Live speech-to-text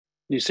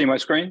You see my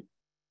screen?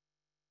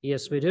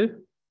 Yes, we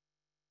do.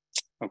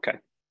 Okay.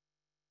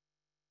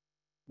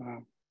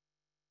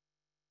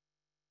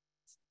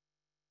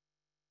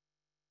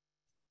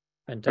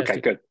 Fantastic. Okay,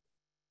 good.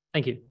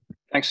 Thank you.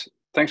 Thanks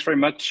very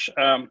much.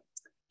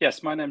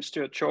 Yes, my name's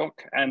Stuart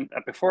Chalk, and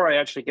before I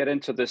actually get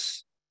into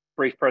this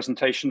brief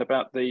presentation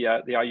about the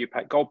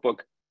IUPAC Gold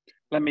Book,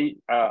 let me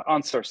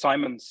answer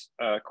Simon's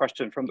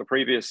question from the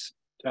previous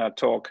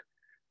talk.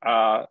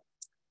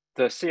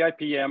 The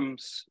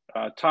CIPM's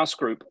task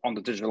group on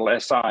the digital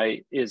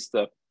SI is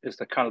the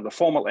kind of the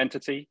formal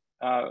entity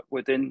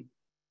within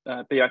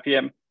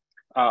BIPM.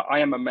 I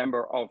am a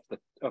member of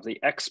the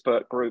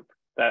expert group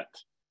that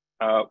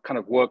kind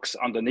of works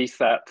underneath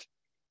that,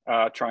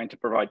 trying to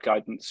provide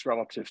guidance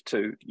relative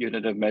to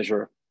unit of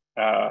measure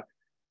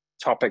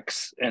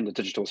topics in the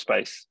digital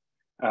space.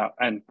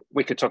 And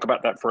we could talk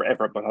about that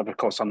forever, but of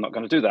course I'm not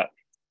going to do that.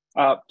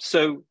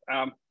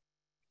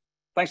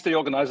 Thanks to the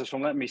organizers for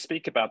letting me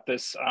speak about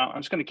this.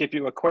 I'm just going to give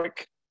you a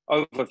quick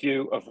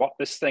overview of what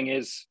this thing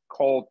is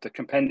called the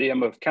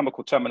Compendium of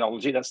Chemical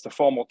Terminology. That's the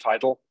formal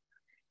title.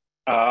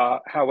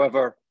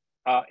 However,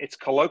 it's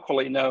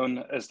colloquially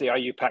known as the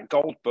IUPAC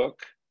Gold Book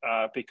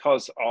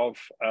because of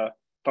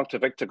Dr.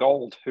 Victor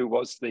Gold, who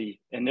was the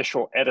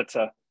initial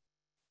editor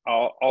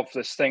of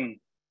this thing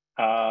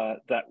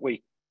that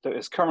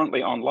is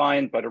currently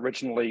online, but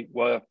originally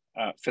were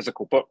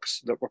physical books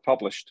that were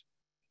published.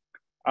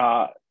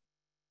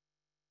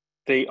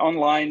 The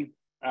online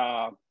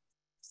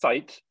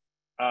site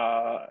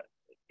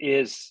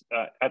is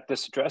at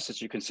this address,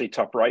 as you can see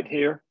top right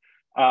here,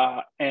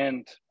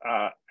 and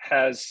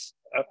has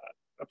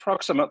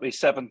approximately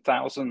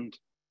 7,000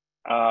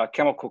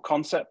 chemical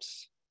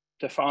concepts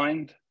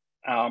defined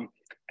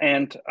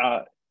and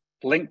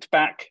linked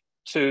back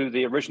to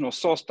the original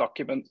source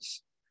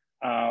documents,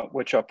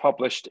 which are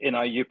published in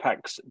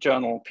IUPAC's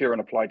journal, Pure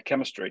and Applied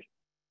Chemistry.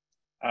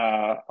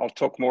 I'll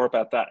talk more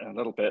about that in a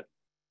little bit.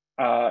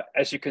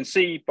 As you can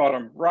see,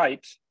 bottom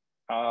right,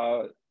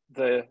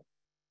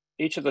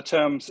 each of the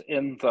terms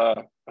in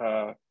the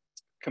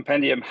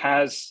compendium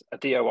has a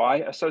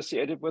DOI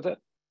associated with it,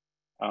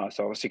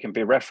 so obviously can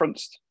be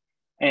referenced.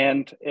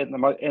 And in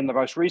the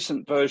most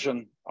recent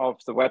version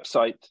of the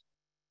website,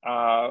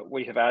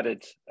 we have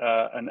added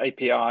an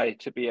API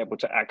to be able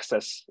to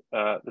access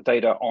the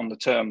data on the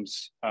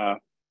terms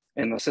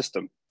in the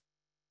system.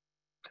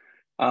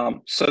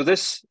 So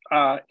this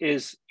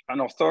is an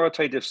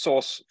authoritative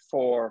source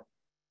for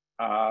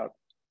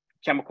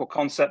chemical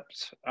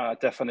concept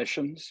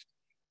definitions.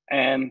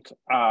 And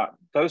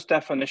those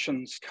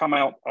definitions come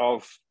out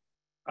of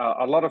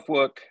a lot of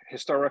work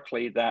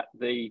historically that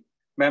the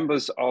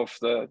members of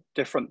the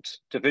different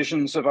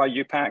divisions of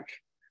IUPAC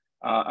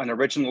and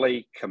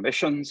originally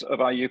commissions of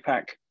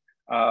IUPAC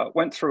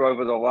went through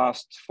over the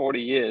last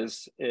 40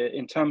 years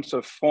in terms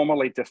of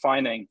formally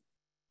defining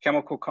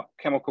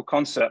chemical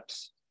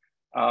concepts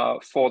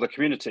for the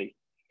community.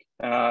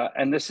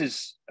 And this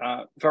is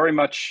very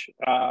much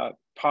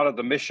part of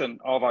the mission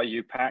of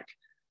IUPAC,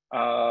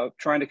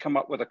 trying to come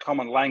up with a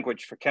common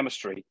language for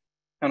chemistry.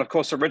 And of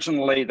course,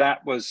 originally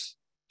that was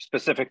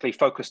specifically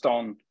focused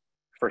on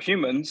for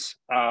humans.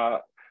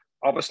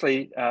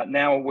 Obviously,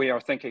 now we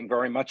are thinking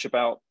very much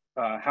about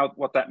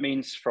what that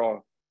means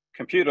for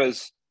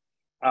computers.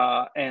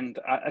 And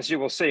as you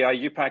will see,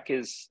 IUPAC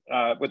is,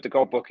 with the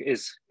Gold Book,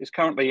 is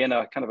currently in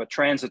a kind of a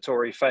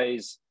transitory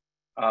phase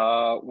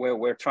where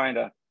we're trying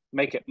to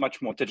make it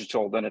much more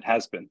digital than it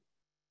has been.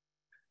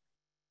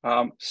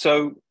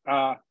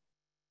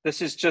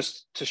 This is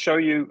just to show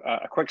you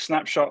a quick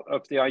snapshot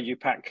of the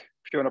IUPAC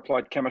Pure and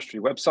Applied Chemistry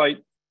website,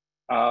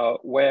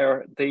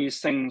 where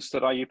these things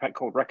that IUPAC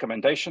called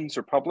recommendations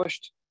are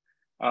published.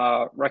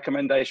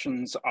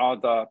 Recommendations are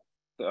the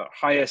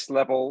highest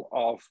level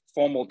of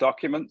formal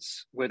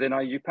documents within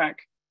IUPAC,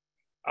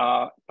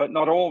 but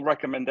not all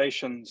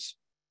recommendations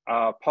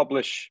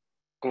publish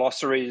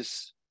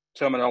glossaries,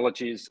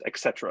 terminologies,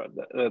 etc.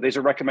 These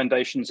are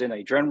recommendations in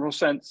a general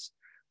sense,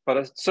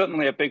 but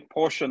certainly a big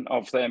portion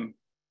of them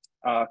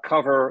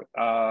cover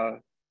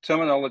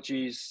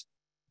terminologies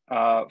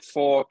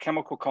for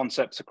chemical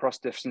concepts across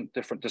different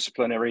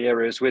disciplinary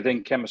areas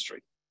within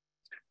chemistry.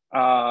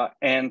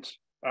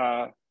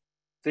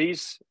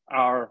 These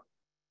are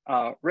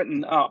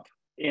written up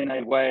in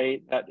a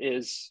way that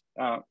is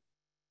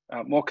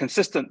more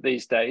consistent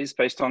these days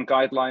based on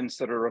guidelines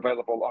that are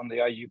available on the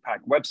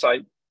IUPAC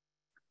website.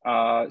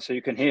 So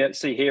you can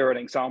see here an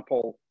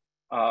example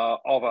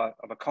of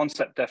a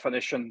concept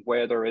definition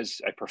where there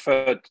is a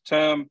preferred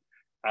term,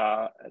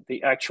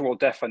 the actual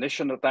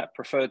definition of that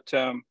preferred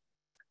term.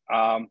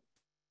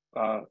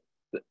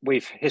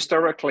 We've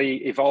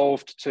historically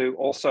evolved to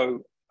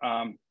also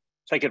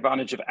take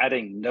advantage of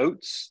adding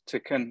notes to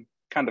kind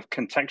of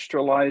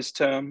contextualize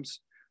terms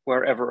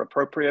wherever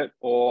appropriate,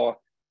 or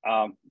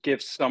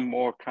give some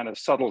more kind of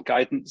subtle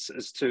guidance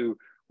as to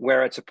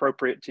where it's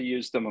appropriate to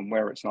use them and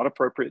where it's not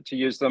appropriate to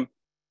use them.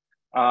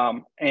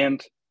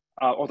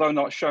 Although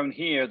not shown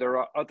here, there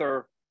are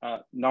other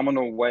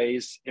nominal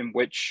ways in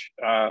which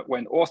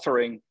when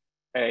authoring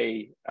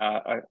a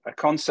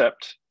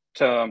concept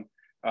term,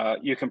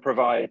 you can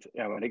provide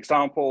an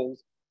example,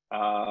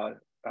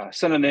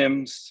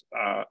 synonyms,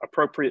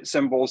 appropriate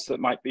symbols that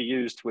might be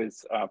used with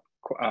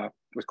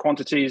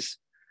quantities.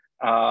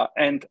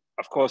 And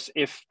of course,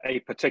 if a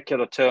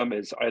particular term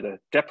is either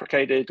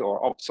deprecated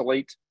or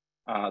obsolete,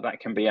 that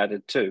can be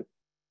added too.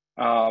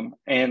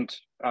 And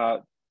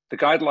the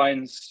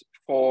guidelines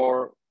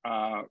for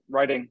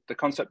writing the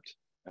concept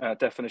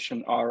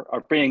definition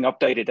are being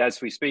updated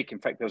as we speak. In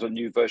fact, there's a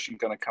new version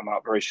going to come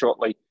out very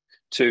shortly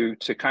to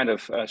kind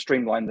of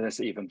streamline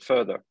this even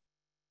further.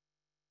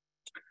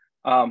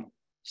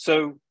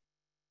 So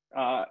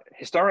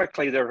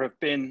historically, there have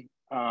been,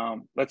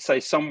 let's say,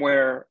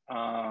 somewhere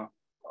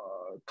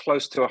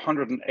close to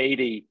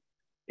 180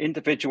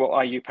 individual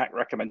IUPAC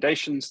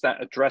recommendations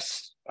that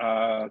address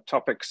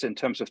topics in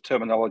terms of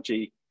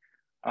terminology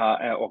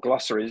or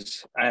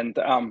glossaries. And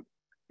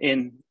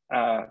in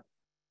the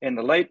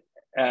late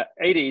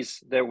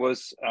 80s, there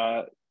was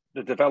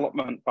the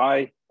development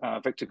by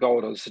Victor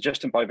Gold, or the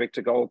suggestion by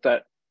Victor Gold,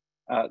 that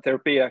there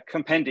be a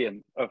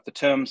compendium of the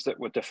terms that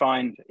were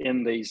defined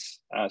in these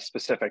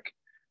specific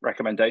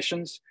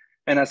recommendations.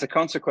 And as a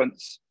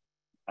consequence,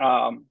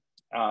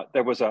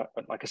 there was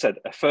like I said,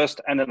 a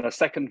first and then a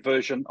second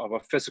version of a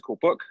physical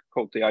book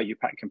called the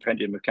IUPAC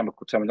Compendium of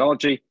Chemical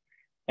Terminology.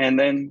 And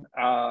then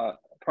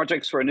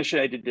projects were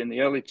initiated in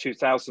the early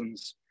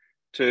 2000s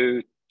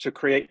to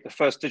create the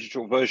first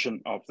digital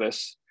version of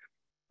this.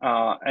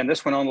 And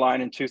this went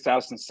online in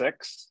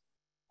 2006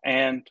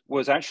 and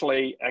was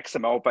actually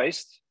XML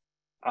based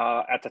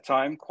at the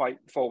time, quite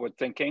forward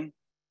thinking,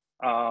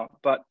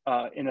 but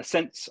in a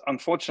sense,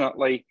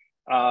 unfortunately,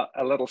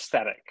 a little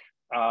static.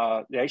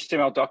 The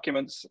HTML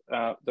documents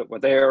that were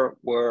there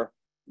were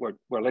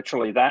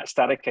literally that,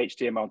 static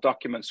HTML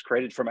documents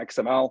created from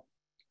XML.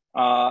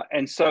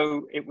 And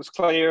so it was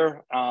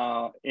clear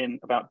in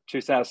about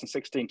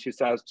 2016,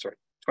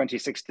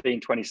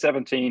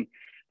 2017,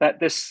 that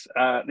this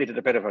needed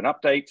a bit of an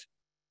update.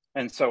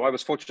 And so I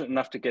was fortunate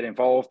enough to get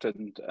involved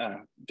and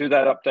do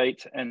that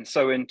update. And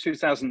so in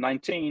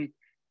 2019,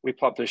 we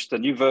published the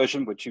new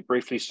version, which you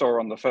briefly saw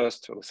on the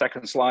first or the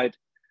second slide.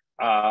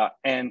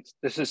 And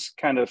this has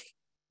kind of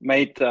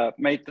made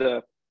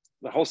the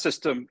whole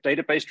system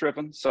database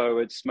driven. So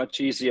it's much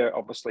easier,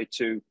 obviously,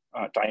 to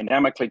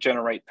dynamically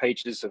generate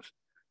pages of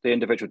the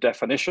individual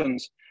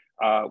definitions.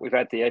 We've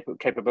had the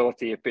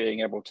capability of being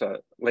able to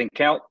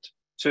link out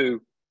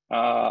to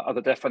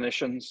other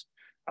definitions.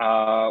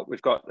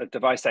 We've got a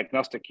device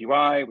agnostic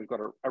UI. We've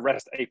got a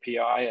REST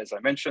API, as I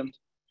mentioned.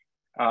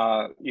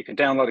 You can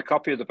download a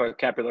copy of the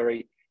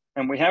vocabulary.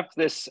 And we have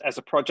this as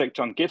a project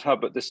on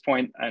GitHub at this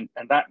point, and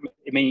that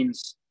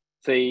means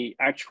the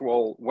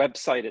actual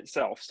website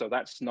itself. So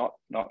that's not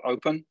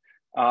open.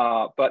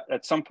 But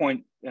at some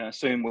point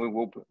soon,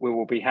 we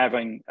will be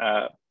having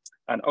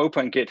an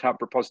open GitHub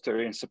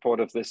repository in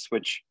support of this,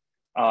 which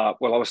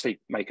will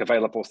obviously make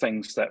available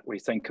things that we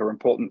think are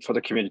important for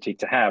the community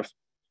to have.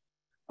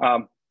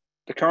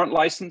 The current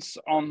license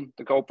on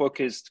the Gold Book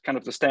is kind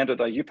of the standard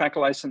IUPAC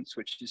license,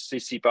 which is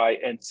CC by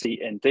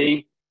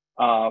NC/ND.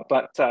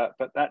 But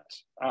that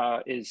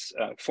is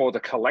for the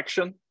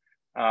collection.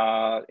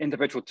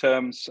 Individual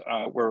terms,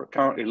 we're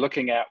currently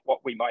looking at what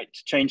we might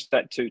change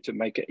that to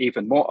make it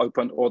even more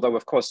open. Although,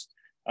 of course,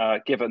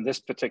 given this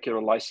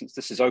particular license,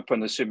 this is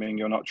open, assuming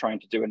you're not trying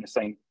to do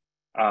anything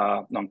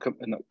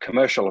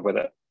non-commercial with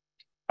it.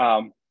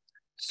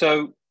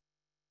 So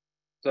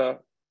the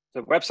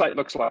website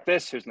looks like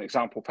this. Here's an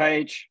example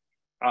page.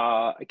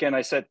 Again,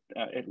 I said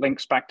it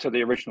links back to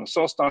the original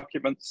source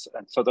documents.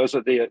 And so those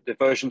are the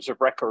versions of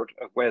record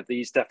of where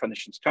these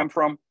definitions come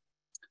from.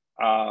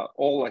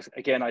 All,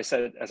 again, as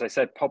I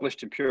said,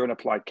 published in Pure and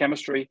Applied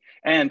Chemistry,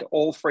 and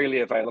all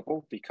freely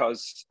available,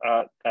 because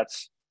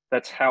that's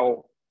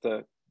how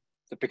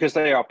because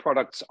they are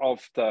products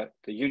of the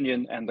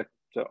union and the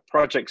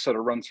projects that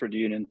are run through the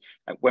union.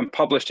 When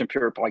published in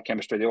Pure Applied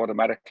Chemistry, they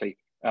automatically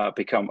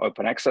become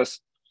open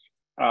access.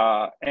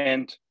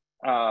 And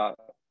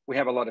we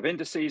have a lot of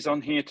indices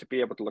on here to be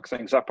able to look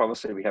things up.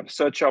 Obviously, we have a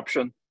search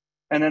option,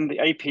 and then the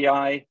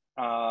API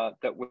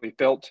that we've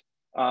built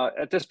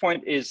at this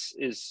point is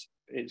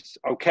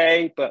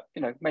okay, but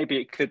maybe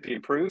it could be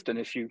improved. And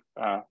if you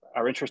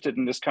are interested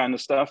in this kind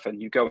of stuff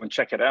and you go and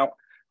check it out,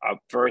 I'm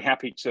very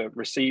happy to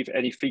receive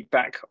any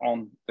feedback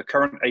on the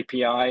current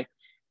API.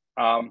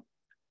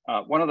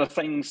 One of the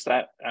things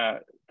that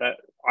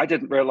I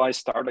didn't realize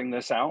starting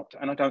this out,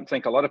 and I don't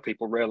think a lot of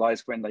people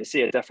realize when they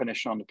see a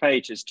definition on the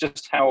page, is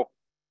just how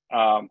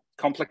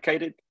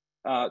complicated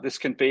this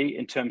can be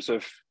in terms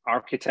of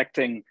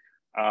architecting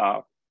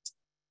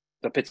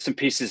the bits and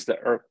pieces that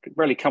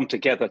really come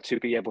together to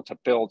be able to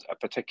build a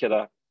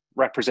particular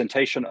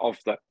representation of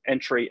the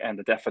entry and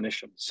the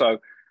definition. So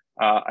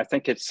I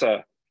think it's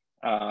a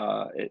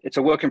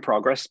work in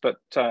progress, but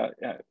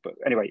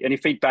anyway, any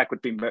feedback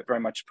would be very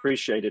much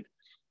appreciated.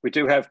 We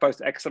do have both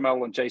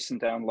XML and JSON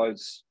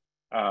downloads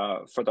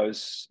for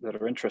those that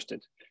are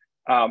interested.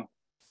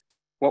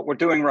 What we're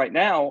doing right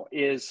now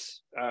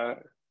is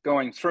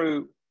going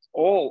through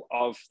all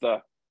of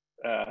the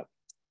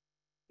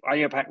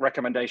IUPAC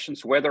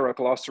recommendations, where there are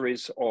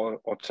glossaries or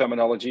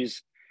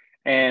terminologies,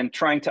 and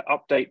trying to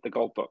update the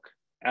Gold Book.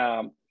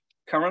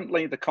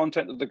 Currently, the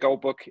content of the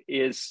Gold Book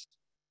is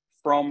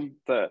from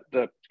the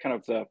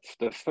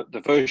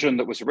version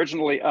that was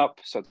originally up.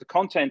 So the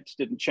content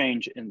didn't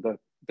change in the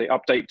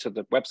update to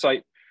the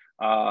website,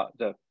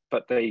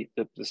 but the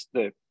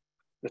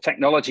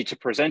technology to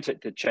present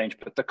it did change,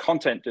 but the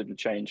content didn't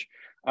change.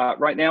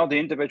 Right now, the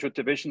individual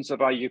divisions of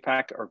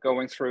IUPAC are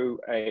going through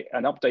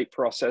an update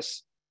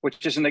process,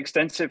 which is an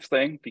extensive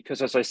thing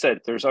because, as I said,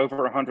 there's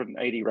over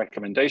 180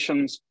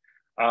 recommendations.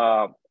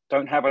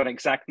 Don't have an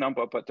exact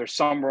number, but there's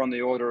somewhere on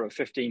the order of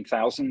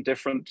 15,000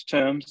 different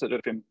terms that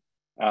have been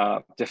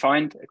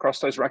defined across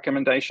those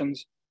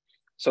recommendations.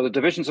 So the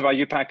divisions of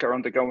IUPAC are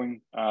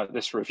undergoing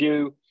this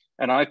review,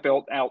 and I've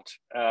built out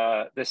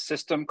this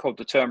system called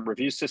the Term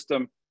Review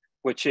System,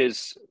 which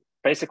is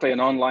basically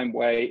an online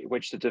way in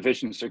which the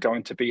divisions are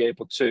going to be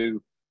able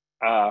to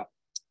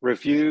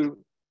review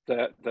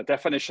the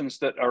definitions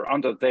that are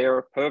under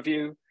their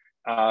purview,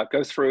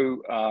 go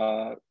through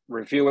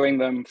reviewing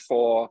them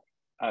for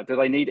do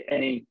they need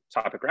any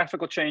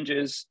typographical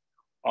changes,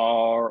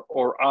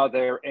 or are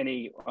there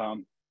any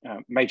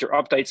major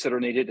updates that are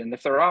needed? And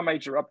if there are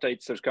major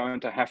updates, there's going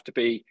to have to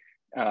be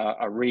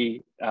a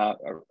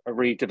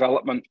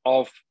redevelopment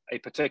of a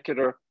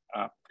particular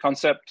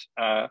concept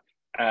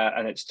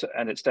and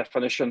its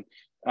definition,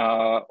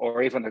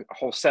 or even a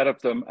whole set of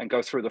them, and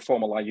go through the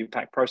formal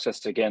IUPAC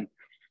process again.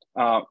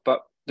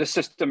 But this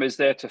system is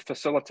there to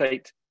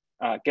facilitate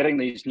getting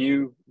the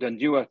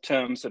newer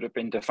terms that have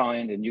been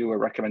defined in newer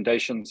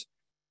recommendations,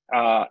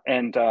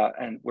 and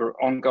we're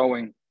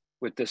ongoing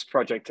with this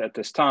project at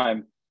this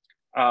time.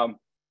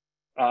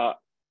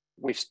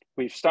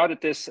 We've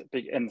started this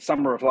in the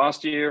summer of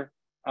last year.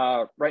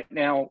 Right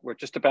now, we're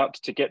just about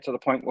to get to the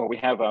point where we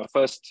have our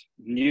first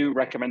new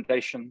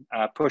recommendation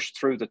pushed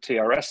through the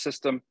TRS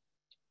system.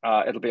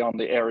 It'll be on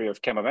the area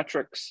of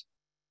chemometrics.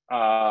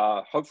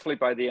 Hopefully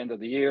by the end of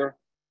the year.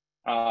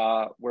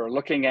 We're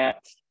looking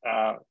at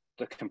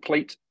the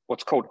complete,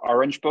 what's called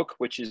Orange Book,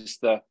 which is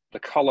the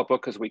color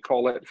book, as we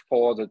call it,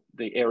 for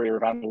the area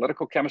of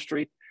analytical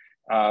chemistry,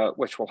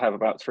 which will have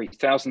about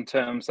 3,000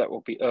 terms. That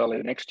will be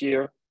early next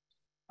year.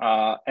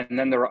 And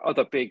then there are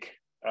other big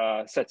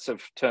sets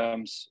of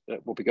terms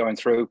that we'll be going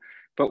through.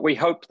 But we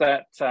hope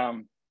that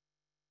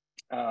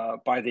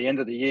by the end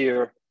of the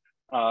year,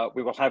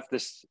 we will have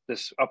this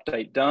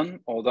update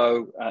done,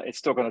 although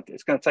it's going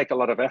to take a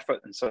lot of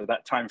effort, and so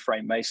that time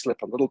frame may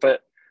slip a little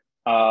bit.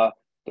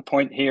 The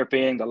point here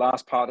being the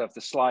last part of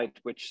the slide,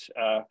 which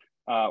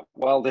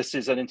while this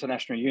is an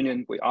international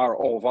union, we are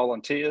all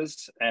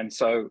volunteers, and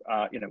so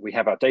we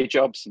have our day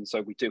jobs, and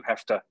so we do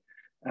have to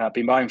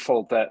be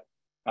mindful that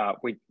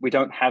we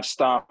don't have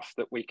staff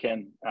that we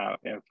can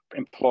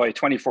employ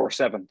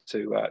 24/7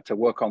 to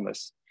work on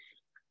this.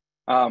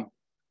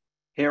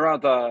 Here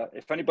are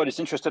if anybody's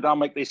interested, I'll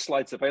make these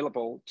slides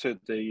available to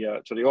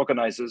the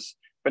organizers.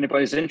 If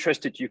anybody's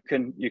interested, you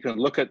can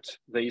look at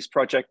these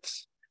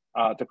projects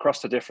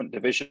across the different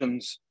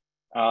divisions.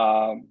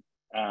 And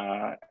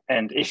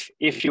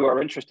if you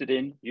are interested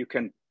you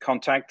can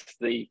contact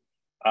the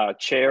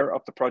chair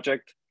of the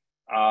project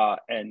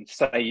and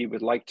say you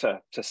would like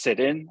to sit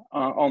in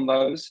on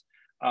those.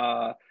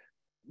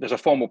 There's a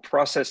formal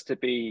process to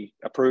be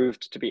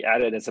approved to be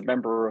added as a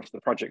member of the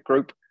project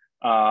group.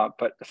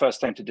 But the first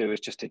thing to do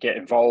is just to get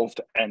involved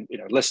and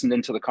listen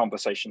into the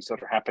conversations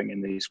that are happening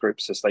in these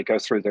groups as they go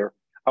through their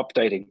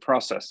updating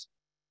process.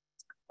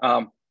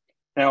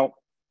 Now,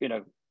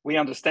 we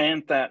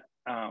understand that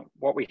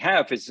what we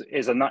have is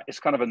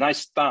kind of a nice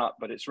start,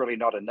 but it's really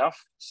not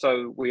enough.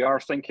 So we are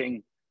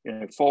thinking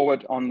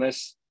forward on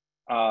this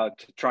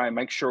to try and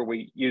make sure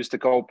we use the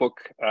Gold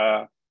Book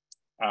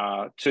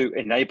to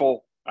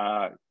enable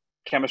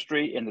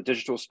chemistry in the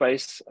digital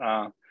space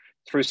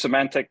through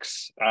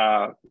semantics,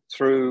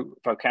 through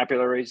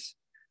vocabularies,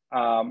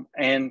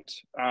 and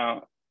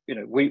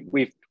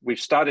we've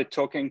started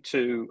talking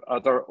to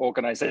other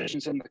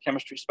organizations in the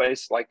chemistry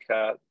space, like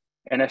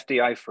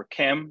NFDI for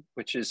Chem,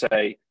 which is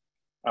a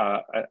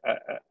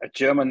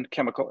German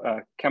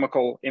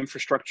chemical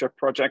infrastructure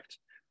project,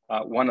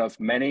 one of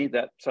many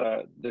that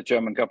the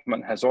German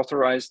government has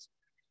authorized,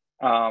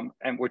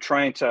 and we're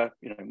trying to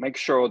make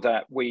sure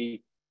that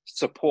we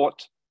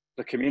support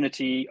the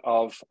community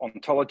of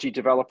ontology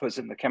developers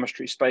in the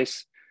chemistry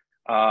space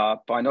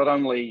by not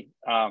only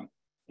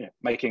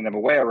making them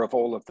aware of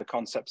all of the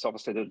concepts,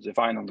 obviously, that are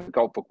defined on the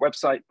Gold Book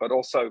website, but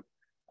also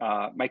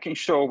making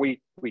sure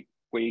we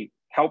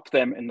help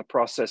them in the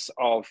process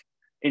of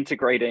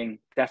integrating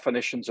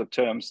definitions of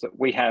terms that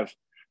we have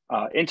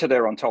into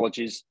their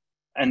ontologies.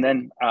 And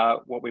then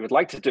what we would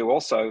like to do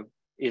also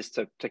is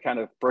to kind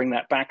of bring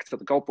that back to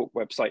the Gold Book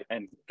website,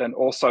 and then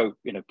also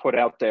put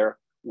out there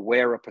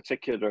where a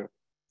particular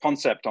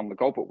concept on the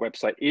Gold Book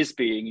website is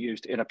being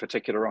used in a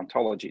particular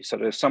ontology. So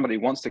that if somebody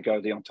wants to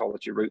go the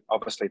ontology route,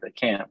 obviously they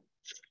can.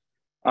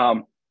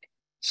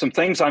 Some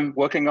things I'm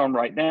working on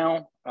right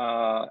now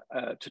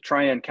to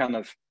try and kind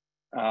of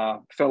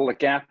fill the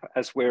gap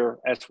as we're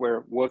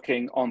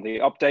working on the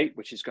update,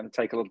 which is going to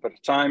take a little bit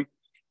of time.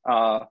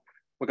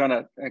 We're going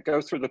to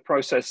go through the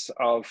process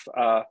of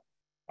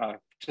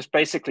just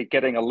basically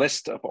getting a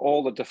list of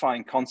all the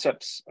defined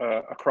concepts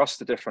across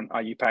the different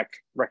IUPAC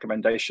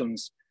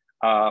recommendations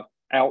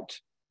out.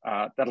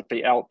 That'll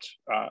be out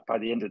by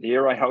the end of the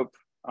year, I hope,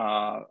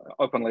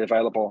 openly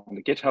available on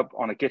the GitHub,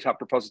 on a GitHub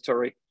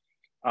repository.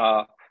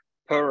 Per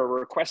a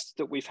request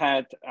that we've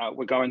had,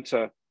 we're going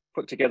to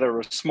put together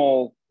a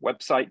small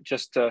website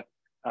just to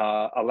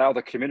allow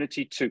the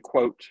community to,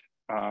 quote,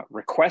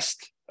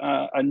 request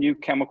a new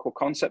chemical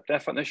concept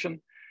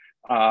definition.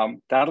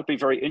 That'll be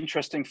very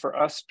interesting for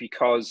us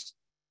because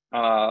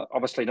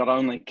obviously not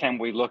only can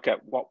we look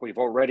at what we've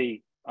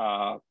already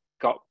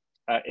got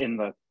in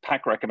the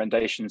PAC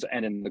recommendations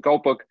and in the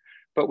Gold Book,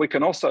 but we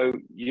can also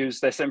use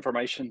this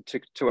information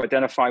to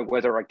identify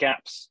where there are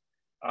gaps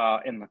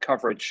in the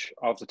coverage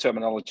of the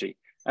terminology.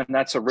 And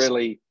that's a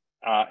really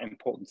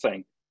important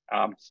thing.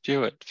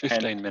 Stuart,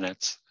 15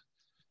 minutes.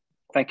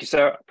 Thank you,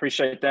 sir.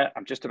 Appreciate that.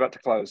 I'm just about to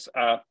close.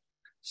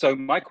 So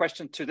my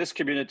question to this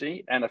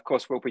community, and of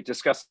course we'll be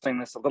discussing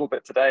this a little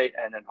bit today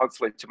and then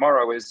hopefully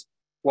tomorrow, is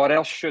what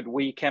else should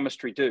we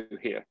chemistry do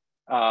here?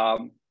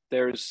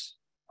 There's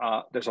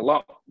a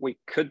lot we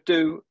could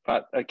do,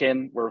 but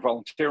again, we're a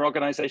volunteer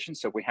organization,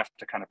 so we have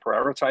to kind of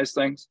prioritize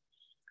things.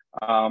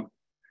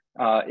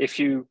 If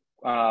you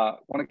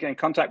want to get in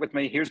contact with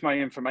me, here's my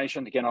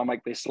information. Again, I'll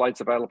make these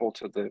slides available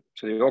to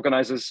the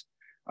organizers.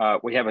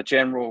 We have a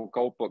general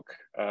Gold Book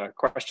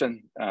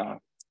question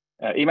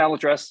email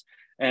address.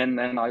 And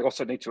then I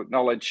also need to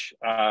acknowledge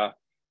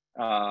the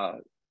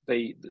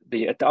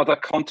other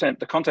content,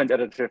 the content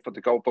editor for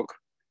the Gold Book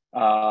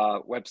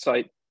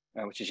website,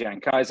 which is Jan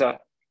Kaiser.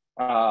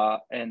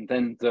 And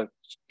then the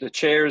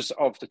chairs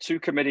of the two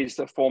committees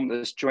that form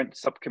this joint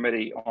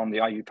subcommittee on the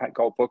IUPAC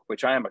Gold Book,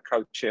 which I am a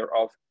co-chair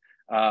of.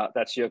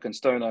 That's Jürgen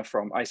Stoner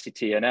from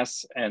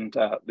ICT&S and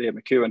Leah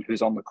McEwen,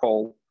 who's on the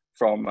call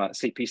from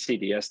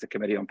CPCDS, the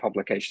Committee on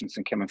Publications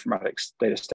and Cheminformatics Data